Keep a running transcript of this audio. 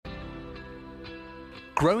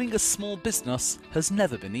Growing a small business has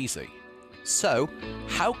never been easy. So,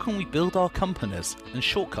 how can we build our companies and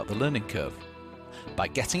shortcut the learning curve? By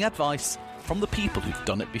getting advice from the people who've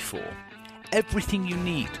done it before. Everything you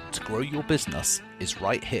need to grow your business is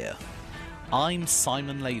right here. I'm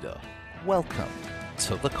Simon Lader. Welcome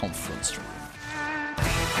to the conference room.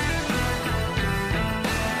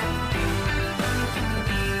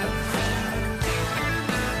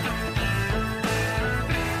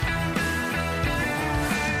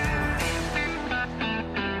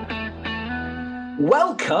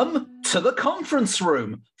 Welcome to the conference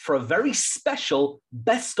room for a very special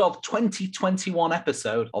Best of 2021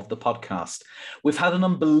 episode of the podcast. We've had an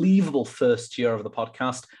unbelievable first year of the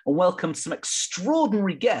podcast and welcomed some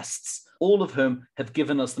extraordinary guests, all of whom have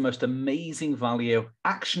given us the most amazing value,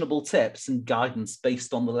 actionable tips and guidance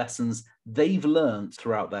based on the lessons they've learned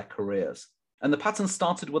throughout their careers. And the pattern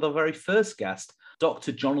started with our very first guest,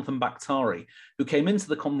 Dr. Jonathan Bakhtari, who came into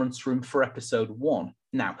the conference room for episode 1.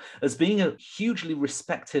 Now, as being a hugely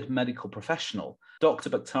respected medical professional,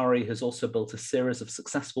 Dr. Bakhtari has also built a series of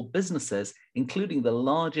successful businesses, including the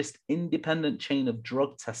largest independent chain of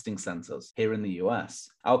drug testing centers here in the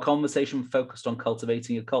US. Our conversation focused on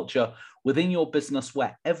cultivating a culture within your business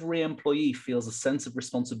where every employee feels a sense of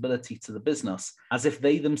responsibility to the business as if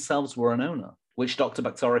they themselves were an owner, which Dr.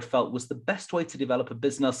 Bakhtari felt was the best way to develop a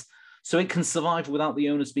business so it can survive without the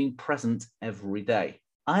owners being present every day.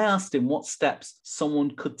 I asked him what steps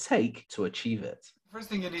someone could take to achieve it. First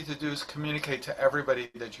thing you need to do is communicate to everybody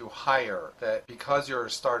that you hire that because you're a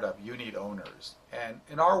startup, you need owners. And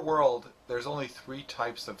in our world, there's only 3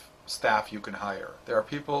 types of staff you can hire. There are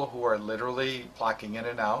people who are literally clocking in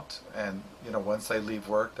and out, and once they leave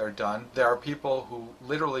work, they're done. There are people who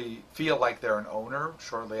literally feel like they're an owner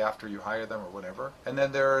shortly after you hire them or whatever. And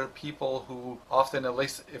then there are people who often, at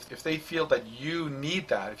least if they feel that you need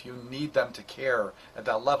that, if you need them to care at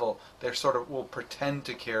that level, they sort of will pretend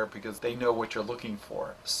to care because they know what you're looking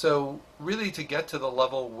for. So really, to get to the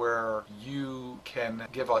level where you can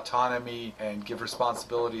give autonomy and give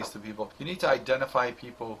responsibilities to people, you need to identify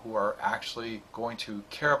people who are actually going to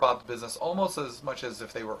care about the business almost as much as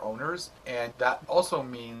if they were owners. And that also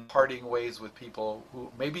means parting ways with people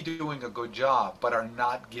who may be doing a good job but are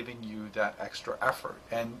not giving you that extra effort.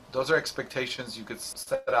 And those are expectations you could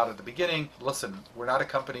set out at the beginning. Listen, we're not a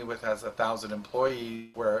company that has 1,000 employees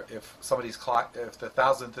where if the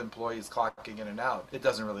 1,000th employee is clocking in and out, it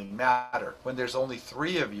doesn't really matter. When there's only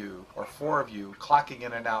 3 of you or 4 of you, clocking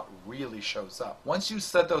in and out really shows up. Once you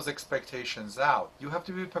set those expectations out, you have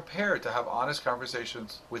to be prepared to have honest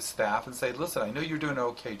conversations with staff and say, listen, I know you're doing an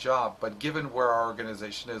okay job, but given where our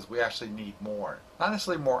organization is, we actually need more. Not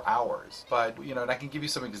necessarily more hours, but, and I can give you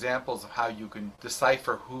some examples of how you can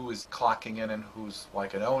decipher who is clocking in and who's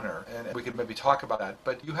like an owner. And we could maybe talk about that.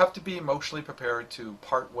 But you have to be emotionally prepared to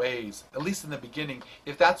part ways, at least in the beginning,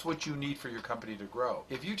 if that's what you need for your company to grow.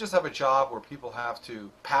 If you just have a job where people have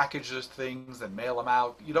to package those things and mail them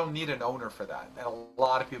out, you don't need an owner for that. And a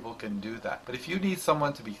lot of people can do that. But if you need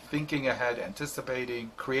someone to be thinking ahead,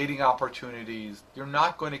 anticipating, creating opportunities, you're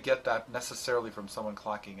not going to get that necessarily from someone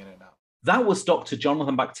clocking in and out. That was Dr.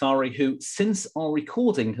 Jonathan Bakhtari, who, since our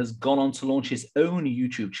recording, has gone on to launch his own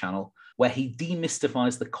YouTube channel where he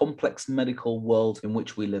demystifies the complex medical world in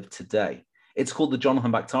which we live today. It's called The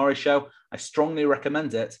Jonathan Bakhtari Show. I strongly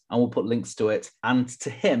recommend it, and we'll put links to it and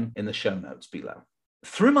to him in the show notes below.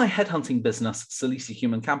 Through my headhunting business, Salisi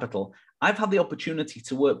Human Capital, I've had the opportunity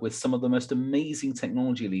to work with some of the most amazing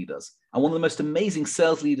technology leaders. And one of the most amazing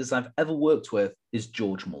sales leaders I've ever worked with is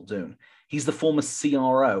George Muldoon. He's the former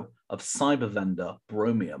CRO of cyber vendor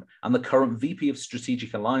Bromium and the current VP of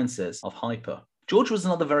Strategic Alliances of Hyper. George was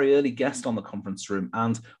another very early guest on the conference room,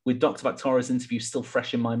 and with Dr. Bakhtari's interview still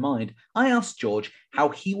fresh in my mind, I asked George how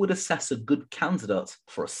he would assess a good candidate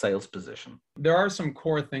for a sales position. There are some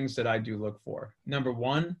core things that I do look for. Number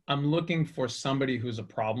 1, I'm looking for somebody who's a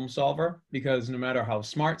problem solver, because no matter how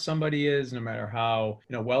smart somebody is, no matter how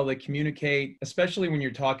well they communicate, especially when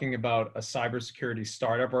you're talking about a cybersecurity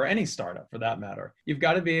startup or any startup for that matter, you've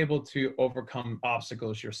got to be able to overcome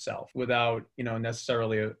obstacles yourself without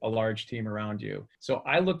necessarily a large team around you. So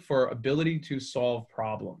I look for ability to solve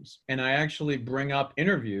problems, and I actually bring up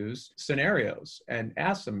interviews scenarios and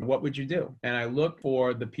ask them, what would you do? And I look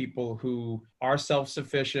for the people who are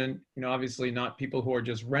self-sufficient, obviously not people who are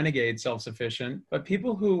just renegade self-sufficient, but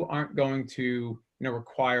people who aren't going to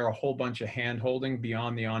require a whole bunch of hand-holding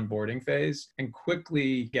beyond the onboarding phase and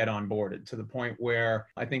quickly get onboarded to the point where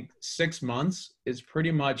I think 6 months is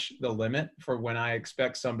pretty much the limit for when I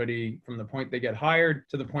expect somebody from the point they get hired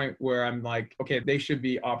to the point where I'm like, okay, they should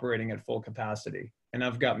be operating at full capacity. And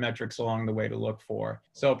I've got metrics along the way to look for.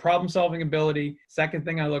 So problem solving ability. Second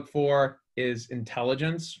thing I look for is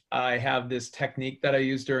intelligence. I have this technique that I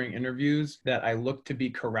use during interviews that I look to be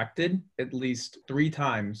corrected at least 3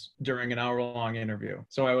 times during an hour-long interview.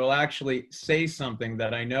 So I will actually say something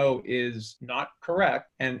that I know is not correct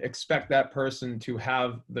and expect that person to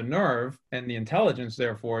have the nerve and the intelligence,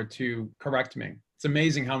 therefore, to correct me. It's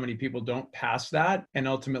amazing how many people don't pass that. And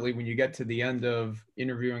ultimately, when you get to the end of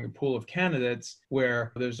interviewing a pool of candidates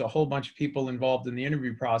where there's a whole bunch of people involved in the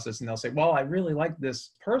interview process, and they'll say, well, I really like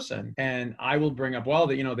this person. And I will bring up, well,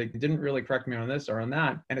 they didn't really correct me on this or on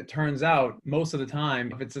that. And it turns out most of the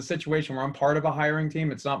time, if it's a situation where I'm part of a hiring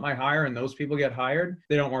team, it's not my hire and those people get hired,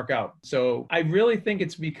 they don't work out. So I really think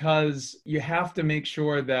it's because you have to make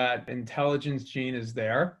sure that intelligence gene is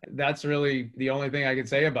there. That's really the only thing I can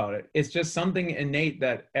say about it. It's just something innate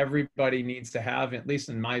that everybody needs to have, at least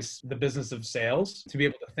in the business of sales, to be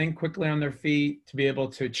able to think quickly on their feet, to be able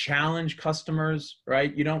to challenge customers,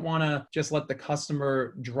 right? You don't want to just let the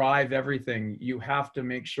customer drive everything. You have to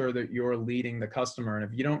make sure that you're leading the customer. And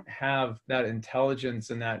if you don't have that intelligence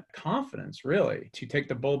and that confidence, really, to take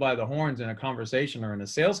the bull by the horns in a conversation or in a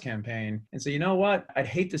sales campaign and say, you know what, I'd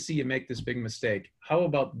hate to see you make this big mistake. How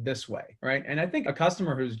about this way, right? And I think a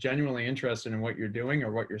customer who's genuinely interested in what you're doing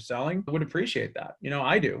or what you're selling would appreciate that.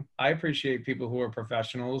 I do. I appreciate people who are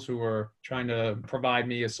professionals, who are trying to provide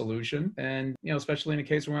me a solution. And, especially in a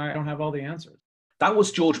case where I don't have all the answers. That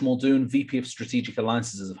was George Muldoon, VP of Strategic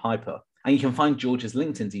Alliances of Hyper. And you can find George's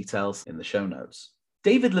LinkedIn details in the show notes.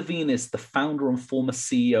 David Levine is the founder and former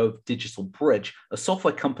CEO of Digital Bridge, a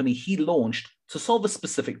software company he launched to solve a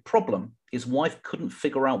specific problem. His wife couldn't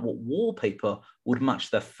figure out what wallpaper would match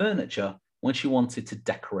their furniture when she wanted to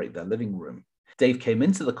decorate their living room. Dave came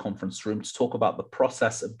into the conference room to talk about the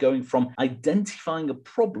process of going from identifying a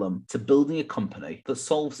problem to building a company that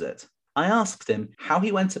solves it. I asked him how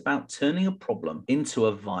he went about turning a problem into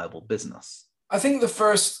a viable business. I think the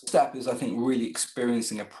first step is, really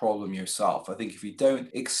experiencing a problem yourself. I think if you don't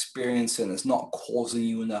experience it and it's not causing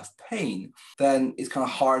you enough pain, then it's kind of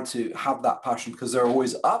hard to have that passion, because there are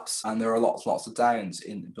always ups and there are lots of downs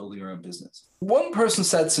in building your own business. One person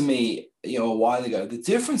said to me, a while ago, the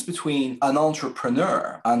difference between an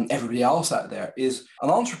entrepreneur and everybody else out there is an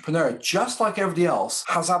entrepreneur, just like everybody else,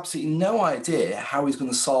 has absolutely no idea how he's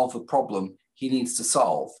going to solve the problem he needs to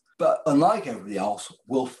solve. But unlike everybody else,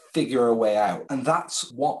 we'll figure a way out. And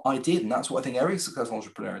that's what I did. And that's what I think every successful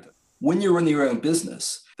entrepreneur did. When you're running your own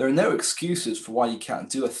business, there are no excuses for why you can't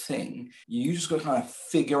do a thing. You just got to kind of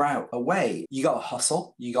figure out a way. You got to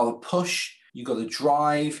hustle. You got to push. You got to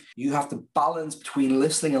drive. You have to balance between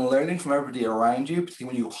listening and learning from everybody around you,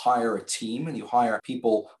 particularly when you hire a team and you hire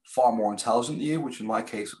people far more intelligent than you, which in my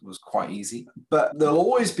case was quite easy. But there'll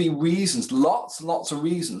always be reasons, lots and lots of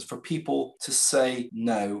reasons for people to say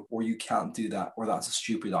no, or you can't do that, or that's a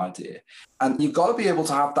stupid idea. And you've got to be able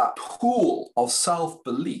to have that pool of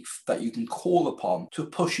self-belief that you can call upon to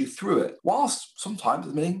push you through it, whilst sometimes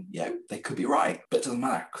admitting, they could be right, but it doesn't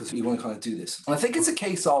matter because you want to kind of do this. And I think it's a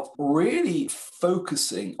case of really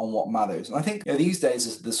focusing on what matters. And I think these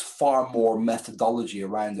days there's far more methodology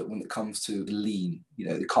around it when it comes to lean,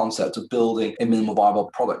 the concept of building a minimal viable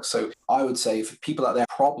product. So I would say for people out there,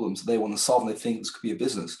 problems they want to solve and they think this could be a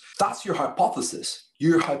business, that's your hypothesis.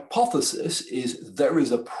 Your hypothesis is there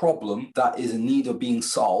is a problem that is in need of being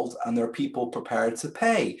solved, and there are people prepared to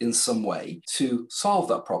pay in some way to solve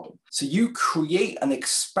that problem. So you create an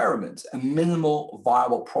experiment, a minimal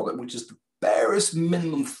viable product, which is the barest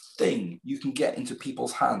minimum thing you can get into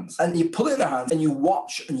people's hands. And you put it in their hands and you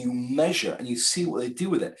watch and you measure and you see what they do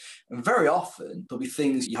with it. And very often there'll be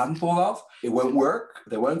things you hadn't thought of. It won't work.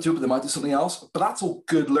 They won't do it, but they might do something else. But that's all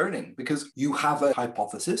good learning, because you have a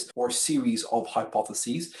hypothesis or a series of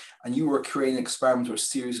hypotheses, and you are creating an experiment or a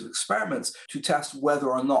series of experiments to test whether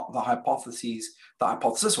or not the hypothesis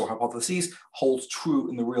or hypotheses holds true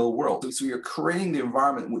in the real world. So you're creating the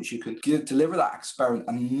environment in which you can deliver that experiment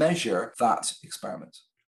and measure that experiment.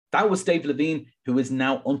 That was Dave Levine, who is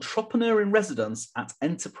now entrepreneur in residence at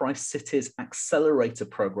Enterprise City's Accelerator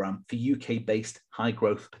program for UK-based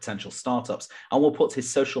high-growth potential startups. And we'll put his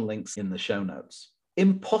social links in the show notes.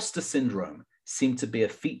 Imposter syndrome seemed to be a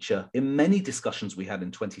feature in many discussions we had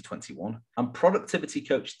in 2021. And productivity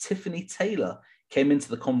coach Tiffany Taylor came into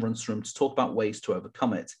the conference room to talk about ways to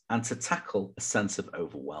overcome it and to tackle a sense of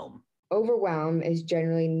overwhelm. Overwhelm is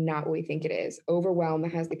generally not what we think it is. Overwhelm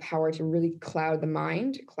has the power to really cloud the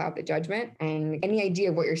mind, cloud the judgment, and any idea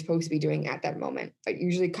of what you're supposed to be doing at that moment. It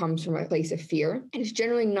usually comes from a place of fear, and it's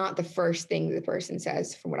generally not the first thing the person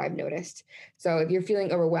says, from what I've noticed. So if you're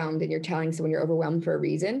feeling overwhelmed and you're telling someone you're overwhelmed for a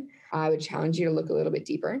reason, I would challenge you to look a little bit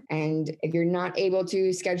deeper. And if you're not able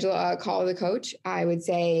to schedule a call with a coach, I would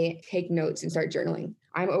say take notes and start journaling.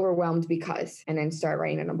 I'm overwhelmed because, and then start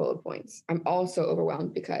writing it on bullet points. I'm also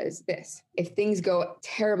overwhelmed because this. If things go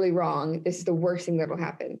terribly wrong, this is the worst thing that will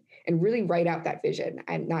happen. And really write out that vision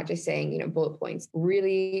and not just saying, bullet points.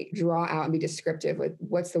 Really draw out and be descriptive with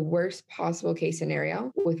what's the worst possible case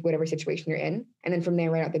scenario with whatever situation you're in. And then from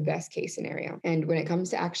there, write out the best case scenario. And when it comes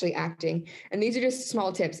to actually acting, and these are just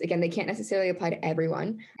small tips, again, they can't necessarily apply to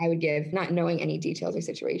everyone. I would give not knowing any details or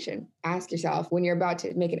situation. Ask yourself when you're about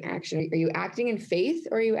to make an action, are you acting in faith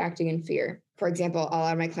or are you acting in fear? For example, a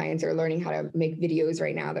lot of my clients are learning how to make videos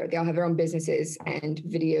right now. They all have their own businesses, and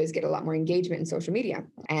videos get a lot more engagement in social media.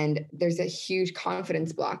 And there's a huge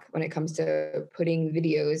confidence block when it comes to putting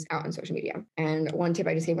videos out on social media. And one tip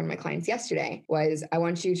I just gave one of my clients yesterday was, I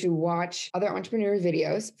want you to watch other entrepreneur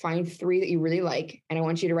videos, find 3 that you really like, and I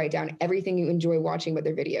want you to write down everything you enjoy watching about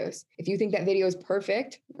their videos. If you think that video is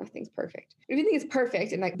perfect, nothing's perfect. If you think it's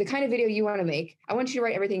perfect and like the kind of video you want to make, I want you to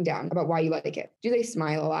write everything down about why you like it. Do they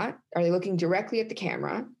smile a lot? Are they looking directly at the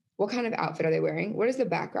camera? What kind of outfit are they wearing? What does the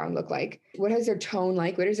background look like? What is their tone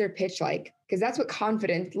like? What is their pitch like? Because that's what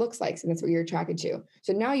confidence looks like, and that's what you're attracted to.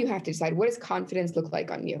 So now you have to decide, what does confidence look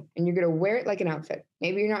like on you? And you're going to wear it like an outfit.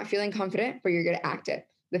 Maybe you're not feeling confident, but you're going to act it.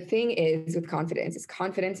 The thing is with confidence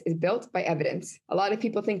is built by evidence. A lot of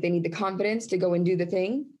people think they need the confidence to go and do the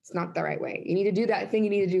thing. It's not the right way. You need to do that thing you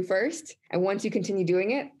need to do first. And once you continue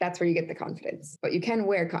doing it, that's where you get the confidence. But you can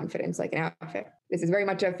wear confidence like an outfit. This is very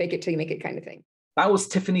much a fake it till you make it kind of thing. That was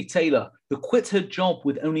Tiffany Taylor, who quit her job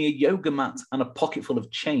with only a yoga mat and a pocket full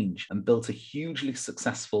of change and built a hugely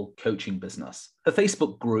successful coaching business. Her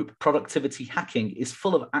Facebook group, Productivity Hacking, is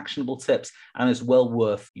full of actionable tips and is well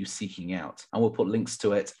worth you seeking out. And we'll put links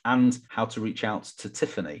to it and how to reach out to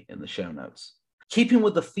Tiffany in the show notes. Keeping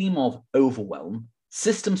with the theme of overwhelm,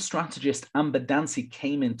 system strategist Amber Dancy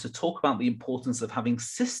came in to talk about the importance of having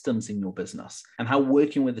systems in your business and how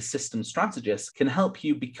working with a system strategist can help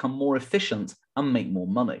you become more efficient and make more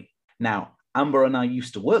money. Now, Amber and I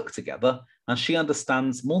used to work together, and she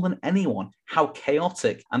understands more than anyone how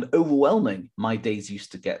chaotic and overwhelming my days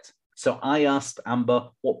used to get. So I asked Amber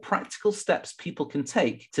what practical steps people can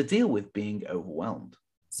take to deal with being overwhelmed.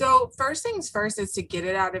 So first things first is to get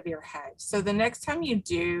it out of your head. So the next time you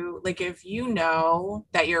do, like if you know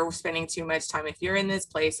that you're spending too much time, if you're in this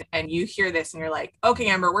place and you hear this and you're like, okay,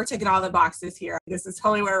 Amber, we're taking all the boxes here. This is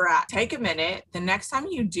totally where we're at. Take a minute. The next time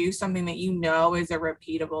you do something that you know is a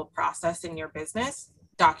repeatable process in your business,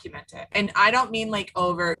 document it. And I don't mean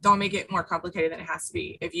don't make it more complicated than it has to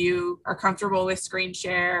be. If you are comfortable with screen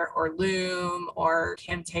share or Loom or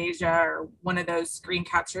Camtasia or one of those screen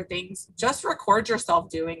capture things, just record yourself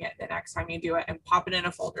doing it the next time you do it and pop it in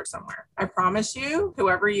a folder somewhere. I promise you,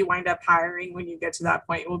 whoever you wind up hiring when you get to that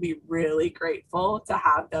point will be really grateful to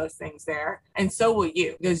have those things there. And so will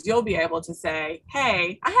you, because you'll be able to say,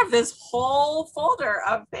 hey, I have this whole folder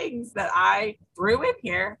of things that I threw in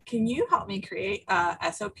here. Can you help me create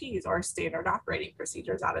SOPs or standard operating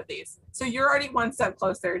procedures out of these? So you're already one step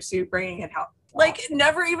closer to bringing in help. It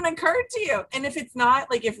never even occurred to you. And if it's not,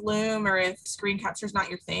 if Loom or if screen capture is not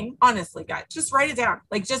your thing, honestly, guys, just write it down.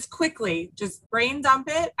 Just quickly, just brain dump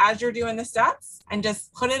it as you're doing the steps and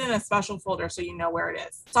just put it in a special folder so you know where it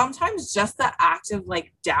is. Sometimes just the act of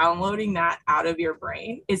downloading that out of your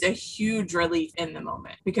brain is a huge relief in the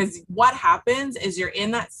moment, because what happens is you're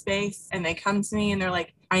in that space and they come to me and they're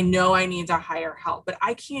like, I know I need to hire help, but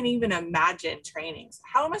I can't even imagine trainings.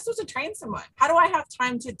 How am I supposed to train someone? How do I have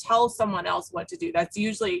time to tell someone else what to do? That's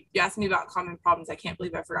usually, you asked me about common problems. I can't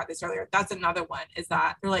believe I forgot this earlier. That's another one, is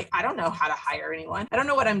that they're like, I don't know how to hire anyone. I don't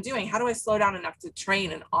know what I'm doing. How do I slow down enough to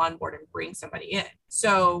train and onboard and bring somebody in?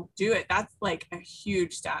 So do it. That's a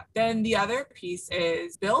huge step. Then the other piece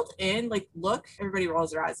is build in, look, everybody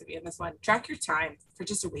rolls their eyes at me in this one. Track your time for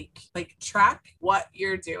just a week. Track what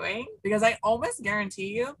you're doing, because I almost guarantee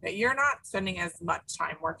you that you're not spending as much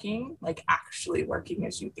time working, actually working,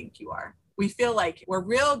 as you think you are. We feel like we're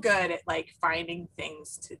real good at finding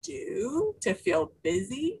things to do to feel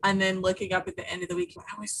busy, and then looking up at the end of the week,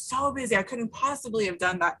 I was so busy, I couldn't possibly have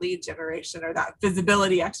done that lead generation or that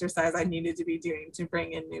visibility exercise I needed to be doing to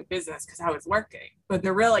bring in new business because I was working. But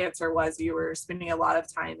the real answer was you were spending a lot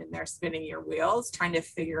of time in there spinning your wheels trying to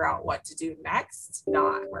figure out what to do next,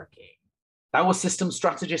 not working. That was systems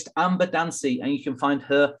strategist Amber Dancy, and you can find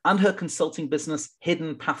her and her consulting business,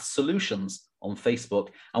 Hidden Path Solutions, on Facebook,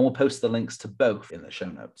 and we'll post the links to both in the show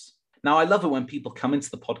notes. Now, I love it when people come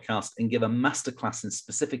into the podcast and give a masterclass in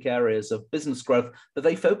specific areas of business growth that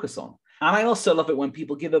they focus on. And I also love it when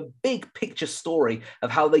people give a big picture story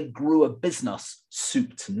of how they grew a business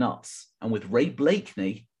soup to nuts. And with Ray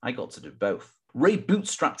Blakeney, I got to do both. Ray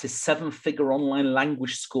bootstrapped his 7-figure online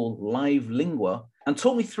language school, Live Lingua, and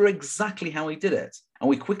taught me through exactly how he did it. And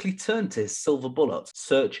we quickly turned to his silver bullet,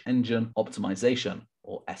 search engine optimization,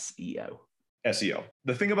 or SEO. SEO.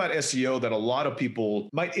 The thing about SEO that a lot of people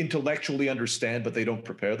might intellectually understand, but they don't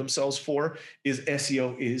prepare themselves for, is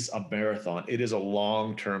SEO is a marathon. It is a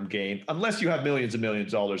long-term game, unless you have millions and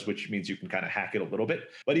millions of dollars, which means you can kind of hack it a little bit.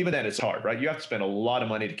 But even then, it's hard, right? You have to spend a lot of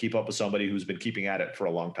money to keep up with somebody who's been keeping at it for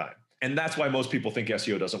a long time. And that's why most people think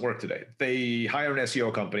SEO doesn't work today. They hire an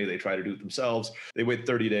SEO company, they try to do it themselves. They wait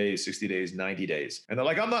 30 days, 60 days, 90 days. And they're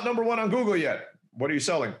like, I'm not number one on Google yet. What are you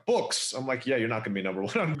selling? Books. I'm like, yeah, you're not going to be number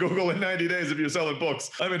one on Google in 90 days if you're selling books.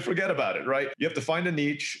 I mean, forget about it, right? You have to find a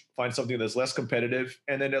niche, find something that's less competitive,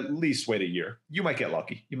 and then at least wait a year. You might get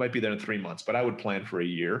lucky. You might be there in 3 months, but I would plan for a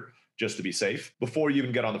year just to be safe before you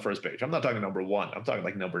even get on the first page. I'm not talking number 1. I'm talking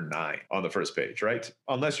like number 9 on the first page, right?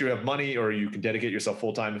 Unless you have money or you can dedicate yourself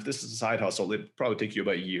full time. If this is a side hustle, it'd probably take you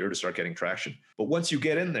about a year to start getting traction. But once you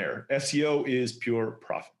get in there, SEO is pure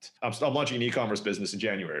profit. I'm launching an e-commerce business in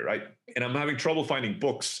January, right? And I'm having trouble finding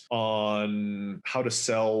books on how to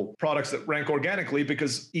sell products that rank organically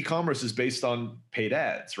because e-commerce is based on paid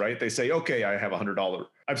ads, right? They say, okay, I have $100.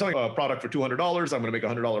 I'm selling a product for $200. I'm going to make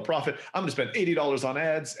 $100 profit. I'm going to spend $80 on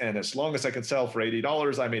ads. And as long as I can sell for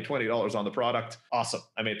 $80, I made $20 on the product. Awesome.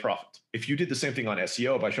 I made profit. If you did the same thing on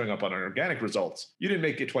SEO by showing up on organic results, you didn't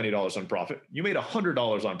make it $20 on profit. You made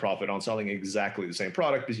 $100 on profit on selling exactly the same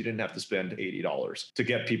product because you didn't have to spend $80 to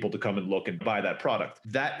get people to come and look and buy that product.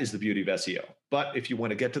 That is the beauty of SEO. But if you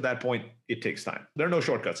want to get to that point, it takes time. There are no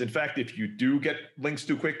shortcuts. In fact, if you do get links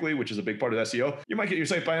too quickly, which is a big part of SEO, you might get your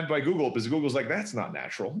site banned by Google because Google's like, that's not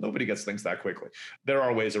natural. Nobody gets links that quickly. There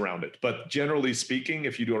are ways around it. But generally speaking,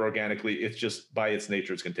 if you do it organically, it's just by its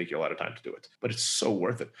nature, it's going to take you a lot of time to do it. But it's so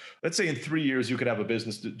worth it. Let's say in 3 years, you could have a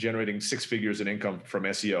business generating 6 figures in income from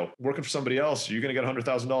SEO. Working for somebody else, you're going to get a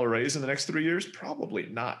 $100,000 raise in the next 3 years? Probably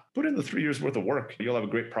not. Put in the 3 years worth of work. You'll have a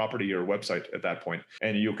great property or website at that point,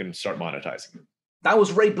 and you can start monetizing. That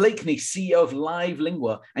was Ray Blakeney, CEO of Live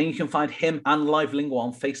Lingua, and you can find him and Live Lingua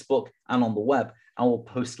on Facebook and on the web, and we'll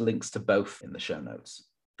post links to both in the show notes.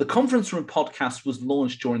 The Conference Room podcast was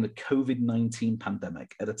launched during the COVID-19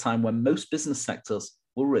 pandemic at a time when most business sectors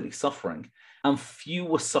were really suffering, and few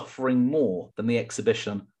were suffering more than the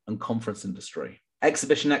exhibition and conference industry.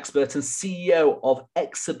 Exhibition expert and CEO of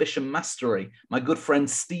Exhibition Mastery, my good friend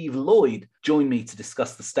Steve Lloyd, joined me to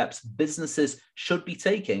discuss the steps businesses should be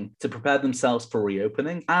taking to prepare themselves for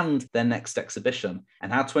reopening and their next exhibition,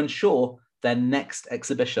 and how to ensure their next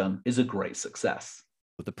exhibition is a great success.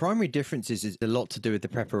 The primary difference is a lot to do with the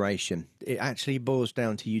preparation. It actually boils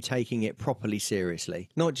down to you taking it properly seriously,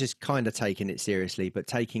 not just kind of taking it seriously, but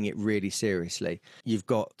taking it really seriously. You've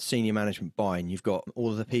got senior management buy-in, you've got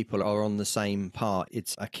all of the people are on the same part.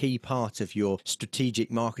 It's a key part of your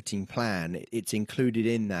strategic marketing plan. It's included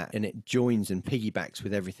in that and it joins and piggybacks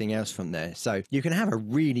with everything else from there. So you can have a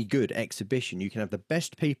really good exhibition. You can have the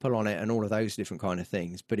best people on it and all of those different kind of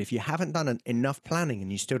things. But if you haven't done enough planning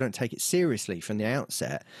and you still don't take it seriously from the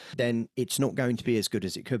outset, then it's not going to be as good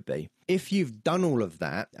as it could be. If you've done all of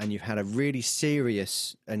that and you've had a really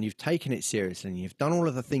serious and you've taken it seriously and you've done all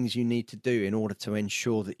of the things you need to do in order to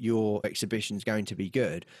ensure that your exhibition is going to be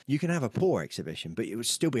good, you can have a poor exhibition, but it would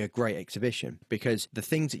still be a great exhibition because the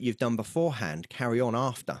things that you've done beforehand carry on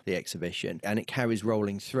after the exhibition and it carries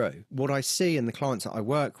rolling through. What I see in the clients that I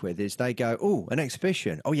work with is they go, oh, an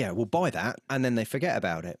exhibition. Oh yeah, we'll buy that. And then they forget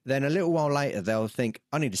about it. Then a little while later, they'll think,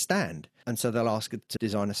 I need a stand. And so they'll ask to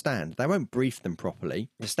design a stand. They won't brief them properly.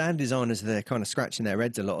 The stand designers, they're kind of scratching their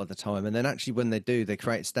heads a lot of the time. And then actually when they do, they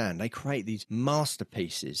create a stand. They create these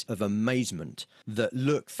masterpieces of amazement that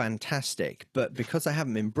look fantastic. But because they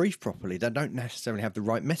haven't been briefed properly, they don't necessarily have the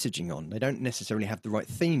right messaging on. They don't necessarily have the right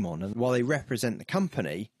theme on. And while they represent the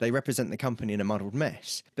company in a muddled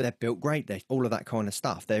mess. But they're built great. All of that kind of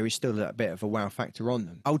stuff. There is still a bit of a wow factor on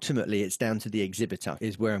them. Ultimately, it's down to the exhibitor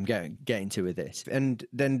is where I'm getting to with this. And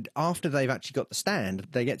then after they've actually got the stand,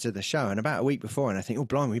 they get to the show, and about a week before, and I think, oh,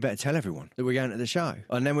 blimey, we better tell everyone that we're going to the show.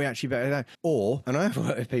 And then we actually better go. Or, and I've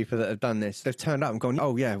worked with people that have done this, they've turned up and gone,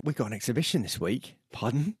 oh, yeah, we've got an exhibition this week.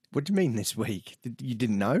 Pardon? What do you mean this week? You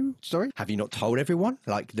didn't know? Sorry? Have you not told everyone?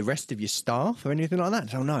 Like the rest of your staff or anything like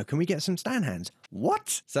that? Oh no, can we get some stand hands?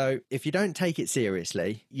 What? So if you don't take it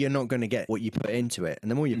seriously, you're not going to get what you put into it. And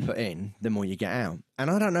the more you put in, the more you get out. And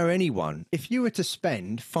I don't know anyone, if you were to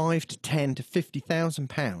spend £5,000 to £10,000 to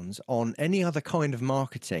 £50,000 on any other kind of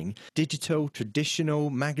marketing, digital, traditional,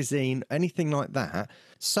 magazine, anything like that,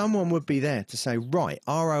 someone would be there to say, right,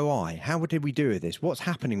 ROI, how did we do with this? What's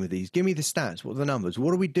happening with these? Give me the stats. What are the numbers?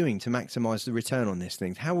 What are we doing to maximize the return on this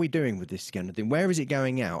thing? How are we doing with this kind of thing? Where is it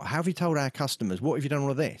going out? How have you told our customers? What have you done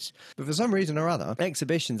all of this? But for some reason or other,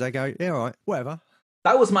 exhibitions, they go, yeah, all right, whatever.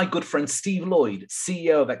 That was my good friend Steve Lloyd,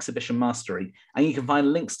 CEO of Exhibition Mastery, and you can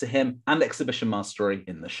find links to him and Exhibition Mastery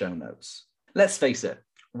in the show notes. Let's face it,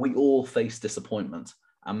 we all face disappointment,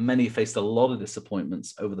 and many faced a lot of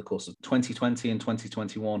disappointments over the course of 2020 and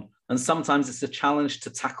 2021, and sometimes it's a challenge to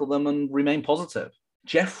tackle them and remain positive.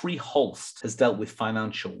 Jeffrey Holst has dealt with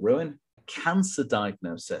financial ruin, cancer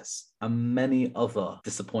diagnosis, and many other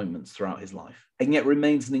disappointments throughout his life, and yet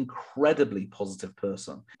remains an incredibly positive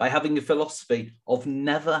person by having a philosophy of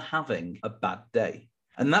never having a bad day.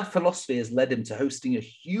 And that philosophy has led him to hosting a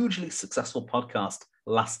hugely successful podcast,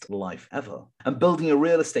 Last Life Ever, and building a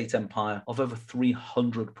real estate empire of over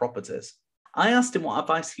 300 properties. I asked him what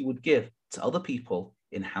advice he would give to other people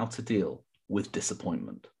in how to deal with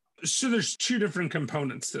disappointment. So there's two different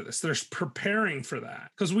components to this. There's preparing for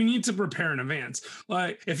that, because we need to prepare in advance.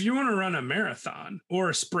 Like if you want to run a marathon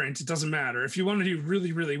or a sprint, it doesn't matter. If you want to do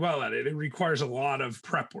really, really well at it, it requires a lot of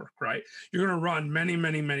prep work, right? You're going to run many,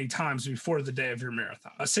 many, many times before the day of your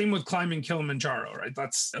marathon. Same with climbing Kilimanjaro, right?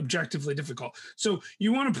 That's objectively difficult. So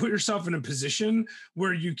you want to put yourself in a position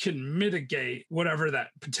where you can mitigate whatever that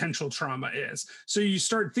potential trauma is. So you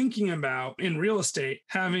start thinking about, in real estate,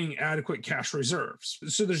 having adequate cash reserves.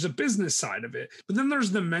 So there's a business side of it, but then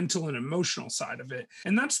there's the mental and emotional side of it.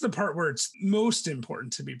 And that's the part where it's most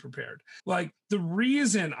important to be prepared. Like the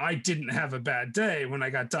reason I didn't have a bad day when I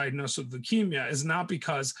got diagnosed with leukemia is not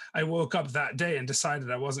because I woke up that day and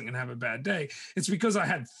decided I wasn't going to have a bad day. It's because I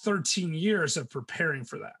had 13 years of preparing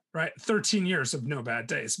for that. Right? 13 years of no bad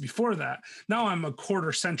days. Before that, now I'm a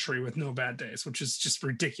quarter century with no bad days, which is just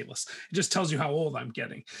ridiculous. It just tells you how old I'm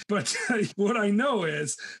getting. But what I know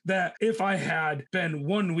is that if I had been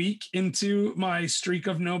 1 week into my streak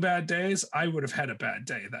of no bad days, I would have had a bad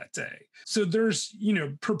day that day. So there's,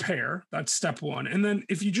 prepare. That's step one. And then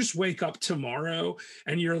if you just wake up tomorrow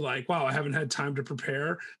and you're like, wow, I haven't had time to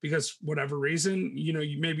prepare because whatever reason,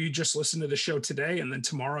 maybe you just listen to the show today and then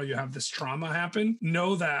tomorrow you have this trauma happen.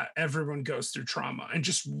 Know that everyone goes through trauma, and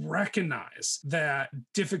just recognize that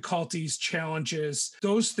difficulties, challenges,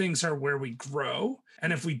 those things are where we grow.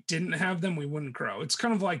 And if we didn't have them, we wouldn't grow. It's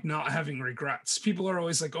kind of like not having regrets. People are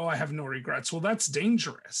always like, oh, I have no regrets. Well, that's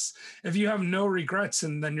dangerous. If you have no regrets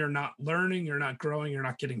and then you're not learning, you're not growing, you're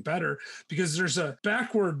not getting better, because there's a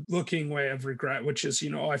backward looking way of regret, which is,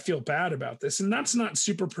 I feel bad about this. And that's not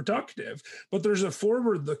super productive. But there's a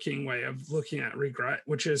forward looking way of looking at regret,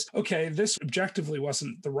 which is, okay, this objectively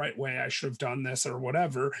wasn't the right way. I should have done this or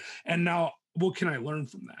whatever. And now, what can I learn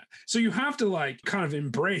from that? So you have to kind of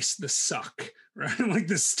embrace the suck, right? Like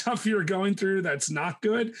the stuff you're going through that's not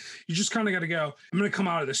good. You just kind of got to go, I'm going to come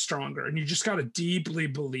out of this stronger. And you just got to deeply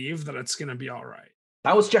believe that it's going to be all right.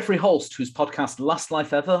 That was Jeffrey Holst, whose podcast Last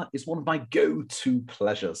Life Ever is one of my go-to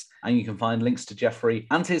pleasures. And you can find links to Jeffrey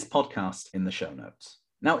and his podcast in the show notes.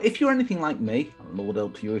 Now, if you're anything like me, and Lord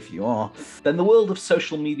help you if you are, then the world of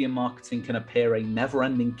social media marketing can appear a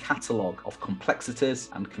never-ending catalogue of complexities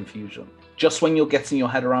and confusion. Just when you're getting your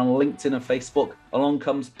head around LinkedIn and Facebook, along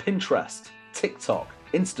comes Pinterest, TikTok,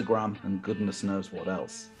 Instagram, and goodness knows what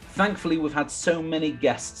else. Thankfully, we've had so many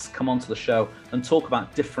guests come onto the show and talk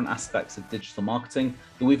about different aspects of digital marketing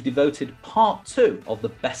that we've devoted part 2 of the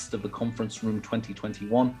Best of the Conference Room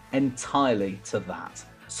 2021 entirely to that.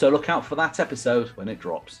 So look out for that episode when it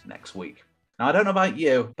drops next week. Now, I don't know about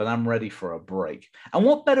you, but I'm ready for a break. And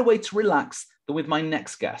what better way to relax than with my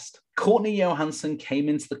next guest? Courtney Johansson came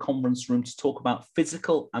into the conference room to talk about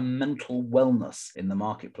physical and mental wellness in the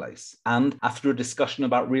marketplace. And after a discussion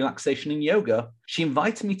about relaxation and yoga, she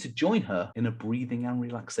invited me to join her in a breathing and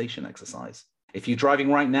relaxation exercise. If you're driving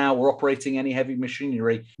right now or operating any heavy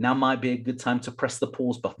machinery, now might be a good time to press the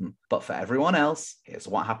pause button. But for everyone else, here's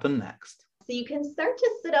what happened next. So you can start to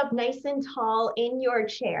sit up nice and tall in your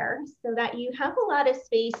chair so that you have a lot of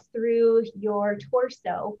space through your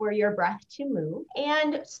torso for your breath to move,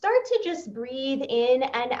 and start to just breathe in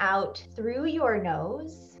and out through your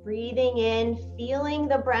nose, breathing in, feeling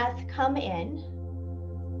the breath come in,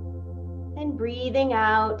 and breathing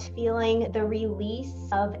out, feeling the release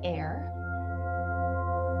of air.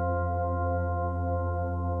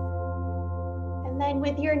 Then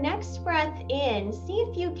with your next breath in, see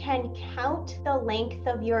if you can count the length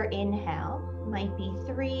of your inhale. It might be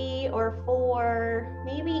 3 or 4,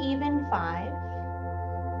 maybe even 5.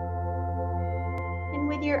 And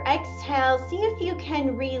with your exhale, see if you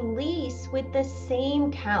can release with the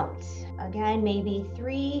same count Again, maybe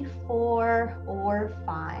 3, 4, or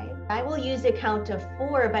 5. I will use a count of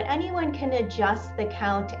 4, but anyone can adjust the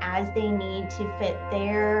count as they need to fit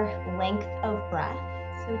their length of breath.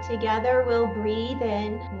 So together we'll breathe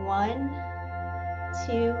in 1,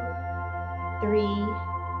 2, 3,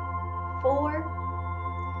 4.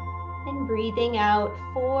 And breathing out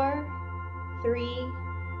 4, 3,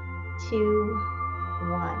 2,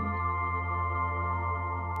 1.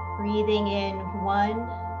 Breathing in 1,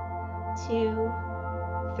 2,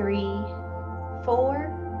 3,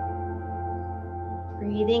 4.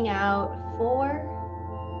 Breathing out 4,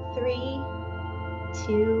 3,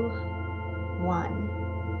 2, 1.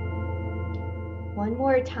 One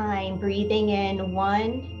more time. Breathing in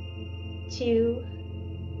 1, 2,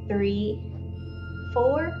 3,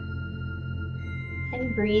 4.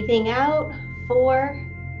 And breathing out 4,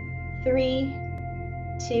 3,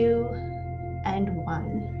 2, and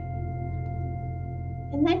 1.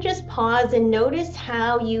 And then just pause and notice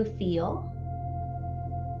how you feel.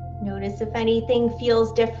 Notice if anything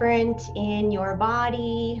feels different in your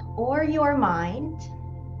body or your mind.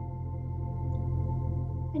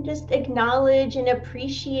 And just acknowledge and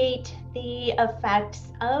appreciate the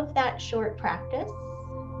effects of that short practice.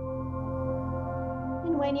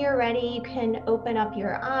 And when you're ready, you can open up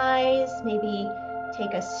your eyes, maybe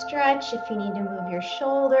take a stretch if you need to move your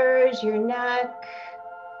shoulders, your neck.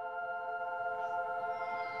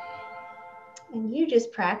 And you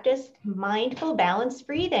just practiced mindful, balanced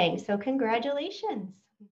breathing. So congratulations.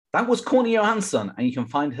 That was Courtney Johansson, and you can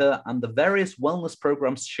find her and the various wellness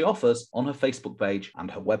programs she offers on her Facebook page and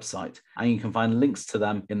her website. And you can find links to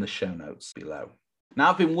them in the show notes below.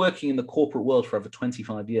 Now, I've been working in the corporate world for over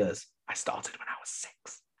 25 years. I started when I was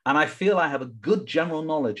 6. And I feel I have a good general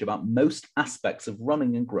knowledge about most aspects of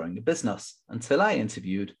running and growing a business until I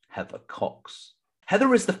interviewed Heather Cox.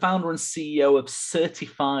 Heather is the founder and CEO of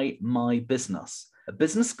Certify My Business, a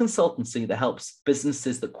business consultancy that helps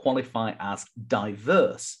businesses that qualify as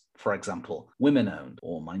diverse, for example, women-owned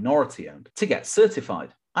or minority-owned, to get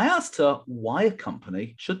certified. I asked her why a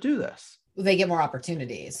company should do this. They get more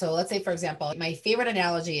opportunities. So let's say, for example, my favorite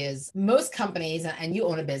analogy is most companies, and you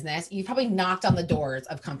own a business, you probably knocked on the doors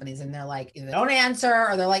of companies and they're like, either they don't answer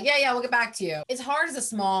or they're like, yeah, we'll get back to you. It's hard as a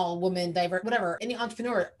small woman, diverse, whatever. Any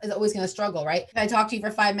entrepreneur is always going to struggle, right? If I talk to you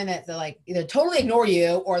for 5 minutes, they're like, either totally ignore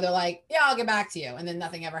you or they're like, yeah, I'll get back to you. And then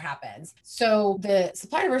nothing ever happens. So the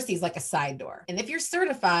supplier diversity is like a side door. And if you're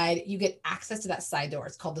certified, you get access to that side door.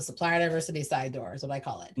 It's called the supplier diversity side door is what I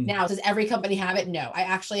call it. Now, does every company have it? No, I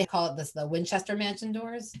actually call it the Winchester Mansion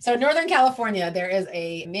doors. So in Northern California, there is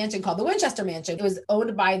a mansion called the Winchester Mansion. It was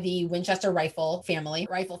owned by the Winchester Rifle family.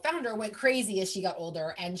 Rifle founder went crazy as she got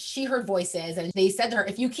older and she heard voices and they said to her,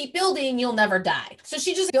 if you keep building, you'll never die. So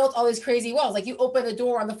she just built all these crazy walls. Like you open a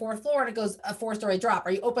door on the 4th floor and it goes a 4-story drop,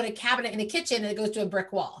 or you open a cabinet in a kitchen and it goes to a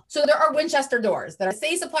brick wall. So there are Winchester doors that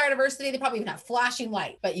say supplier diversity. They probably even have flashing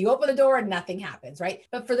light, but you open the door and nothing happens, right?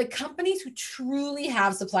 But for the companies who truly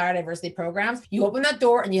have supplier diversity programs, you open that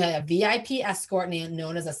door and you have a VIP escort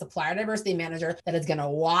known as a supplier diversity manager that is going to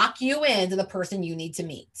walk you into the person you need to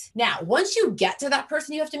meet. Now, once you get to that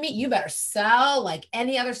person you have to meet, you better sell like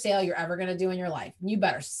any other sale you're ever going to do in your life. You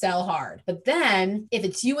better sell hard. But then if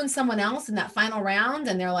it's you and someone else in that final round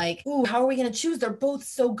and they're like, ooh, how are we going to choose? They're both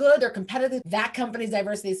so good. They're competitive. That company's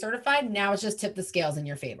diversity certified. Now it's just tip the scales in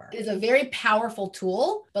your favor. It's a very powerful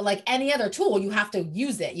tool, but like any other tool, you have to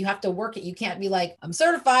use it. You have to work it. You can't be like, I'm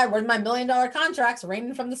certified. Where's my $1 million contracts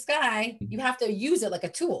raining from the sky? You have to use it like a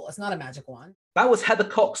tool. It's not a magic wand. That was Heather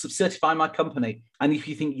Cox of Certify My Company. And if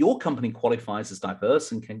you think your company qualifies as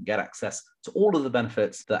diverse and can get access to all of the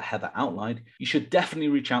benefits that Heather outlined, you should definitely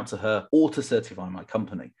reach out to her or to Certify My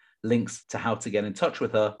Company. Links to how to get in touch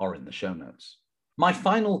with her are in the show notes. My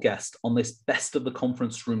final guest on this Best of the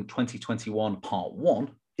Conference Room 2021 Part 1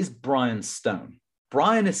 is Brian Stone.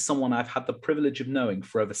 Brian is someone I've had the privilege of knowing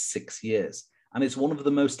for over 6 years and is one of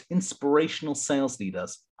the most inspirational sales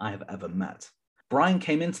leaders I have ever met. Brian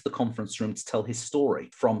came into the conference room to tell his story,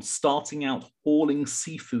 from starting out hauling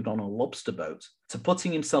seafood on a lobster boat to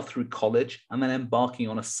putting himself through college and then embarking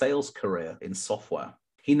on a sales career in software.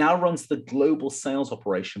 He now runs the global sales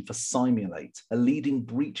operation for Simulate, a leading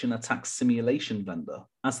breach and attack simulation vendor,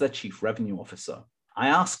 as their chief revenue officer. I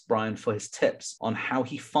asked Brian for his tips on how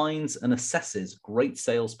he finds and assesses great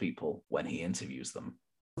salespeople when he interviews them.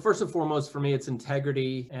 First and foremost, for me, it's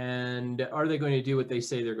integrity, and are they going to do what they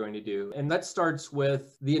say they're going to do? And that starts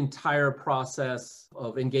with the entire process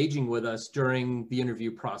of engaging with us during the interview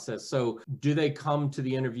process. So do they come to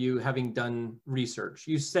the interview having done research?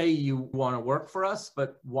 You say you want to work for us,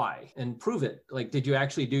 but why? And prove it. Like, did you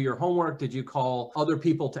actually do your homework? Did you call other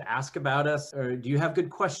people to ask about us? Or do you have good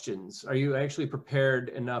questions? Are you actually prepared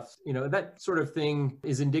enough? You know, that sort of thing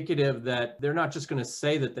is indicative that they're not just going to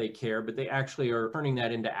say that they care, but they actually are turning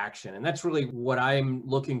that into action. And that's really what I'm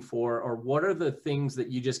looking for, or what are the things that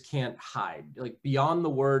you just can't hide? Like, beyond the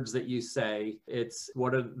words that you say, it's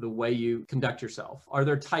what are the way you conduct yourself? Are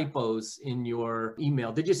there typos in your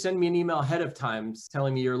email? Did you send me an email ahead of time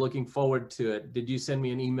telling me you're looking forward to it? Did you send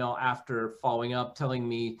me an email after following up, telling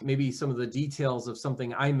me maybe some of the details of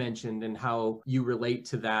something I mentioned and how you relate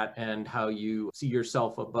to that and how you see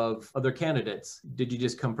yourself above other candidates? Did you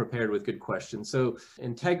just come prepared with good questions? So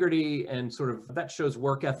integrity, and sort of that shows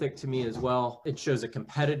work ethic to me as well. It shows a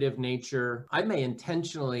competitive nature. I may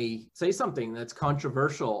intentionally say something that's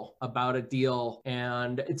controversial about a deal,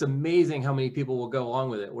 and it's amazing how many people will go along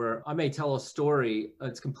with it, where I may tell a story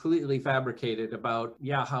that's completely fabricated about,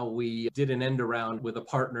 how we did an end around with a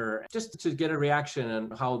partner, just to get a reaction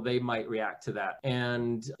and how they might react to that.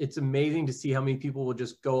 And it's amazing to see how many people will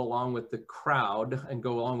just go along with the crowd and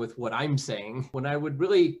go along with what I'm saying, when I would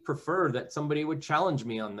really prefer that somebody would challenge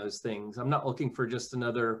me on those things. I'm not looking for just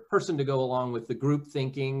another person to go along with the group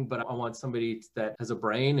thinking, but I want somebody that has a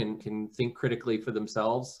brain and can think critically for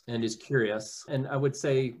themselves and is curious. And I would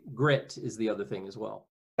say grit is the other thing as well.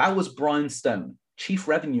 That was Brian Stone, Chief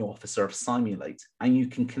Revenue Officer of Simulate, and you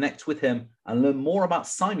can connect with him and learn more about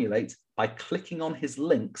Simulate by clicking on his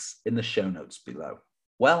links in the show notes below.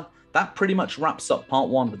 Well, that pretty much wraps up part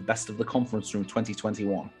one of the Best of the Conference Room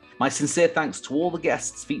 2021. My sincere thanks to all the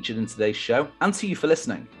guests featured in today's show, and to you for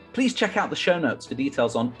listening. Please check out the show notes for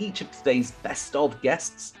details on each of today's best of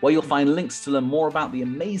guests, where you'll find links to learn more about the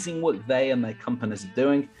amazing work they and their companies are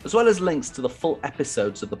doing, as well as links to the full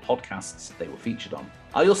episodes of the podcasts they were featured on.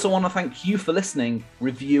 I also want to thank you for listening,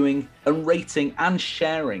 reviewing, and rating and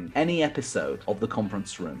sharing any episode of The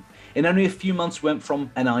Conference Room. In only a few months, we went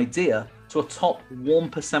from an idea to a top 1%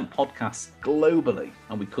 podcast globally,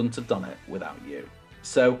 and we couldn't have done it without you.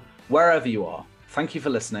 So, wherever you are, thank you for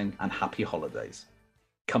listening and happy holidays.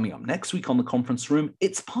 Coming up next week on The Conference Room,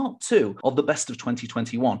 it's part 2 of the Best of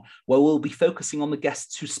 2021, where we'll be focusing on the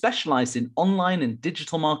guests who specialize in online and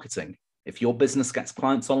digital marketing. If your business gets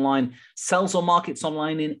clients online, sells or markets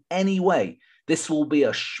online in any way, this will be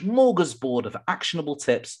a smorgasbord of actionable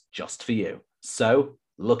tips just for you. So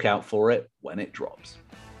look out for it when it drops.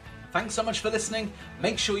 Thanks so much for listening.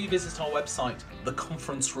 Make sure you visit our website,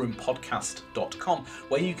 theconferenceroompodcast.com,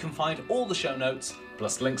 where you can find all the show notes,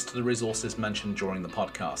 plus links to the resources mentioned during the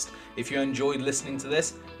podcast. If you enjoyed listening to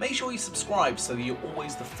this, make sure you subscribe so that you're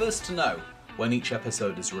always the first to know when each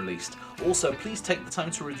episode is released. Also, please take the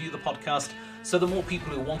time to review the podcast so that more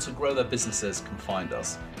people who want to grow their businesses can find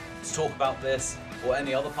us. To talk about this or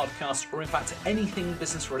any other podcast, or in fact anything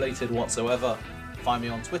business related whatsoever, find me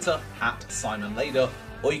on Twitter @SimonLader,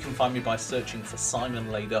 or you can find me by searching for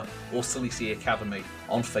Simon Lader or Salisi Academy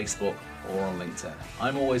on Facebook or on LinkedIn.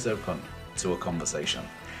 I'm always open to a conversation.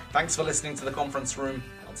 Thanks for listening to The Conference Room.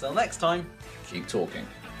 Until next time, keep talking.